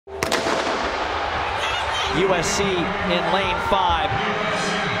USC in lane 5.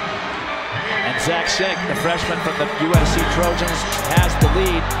 And Zach Shinnick, the freshman from the USC Trojans, has the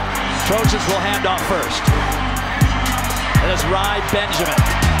lead. Trojans will hand off first. That is Rye Benjamin,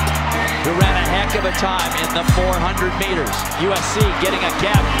 who ran a heck of a time in the 400 meters. USC getting a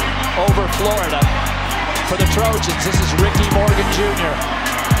gap over Florida for the Trojans. This is Ricky Morgan Jr.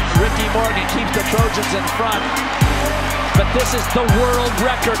 Ricky Morgan keeps the Trojans in front. But this is the world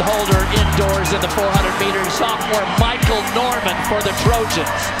record holder indoors in the 400 meters, sophomore Michael Norman for the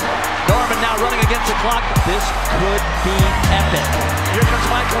Trojans. Norman now running against the clock. This could be epic. Here comes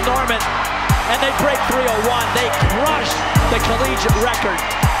Michael Norman, and they break 3:01. They crush the collegiate record.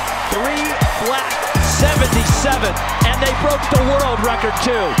 3:77, and they broke the world record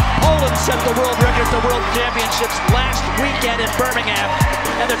too. Poland set the world record at the World Championships last weekend in Birmingham,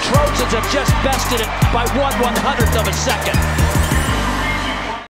 and the Trojans have just bested it by 1/100th of a second.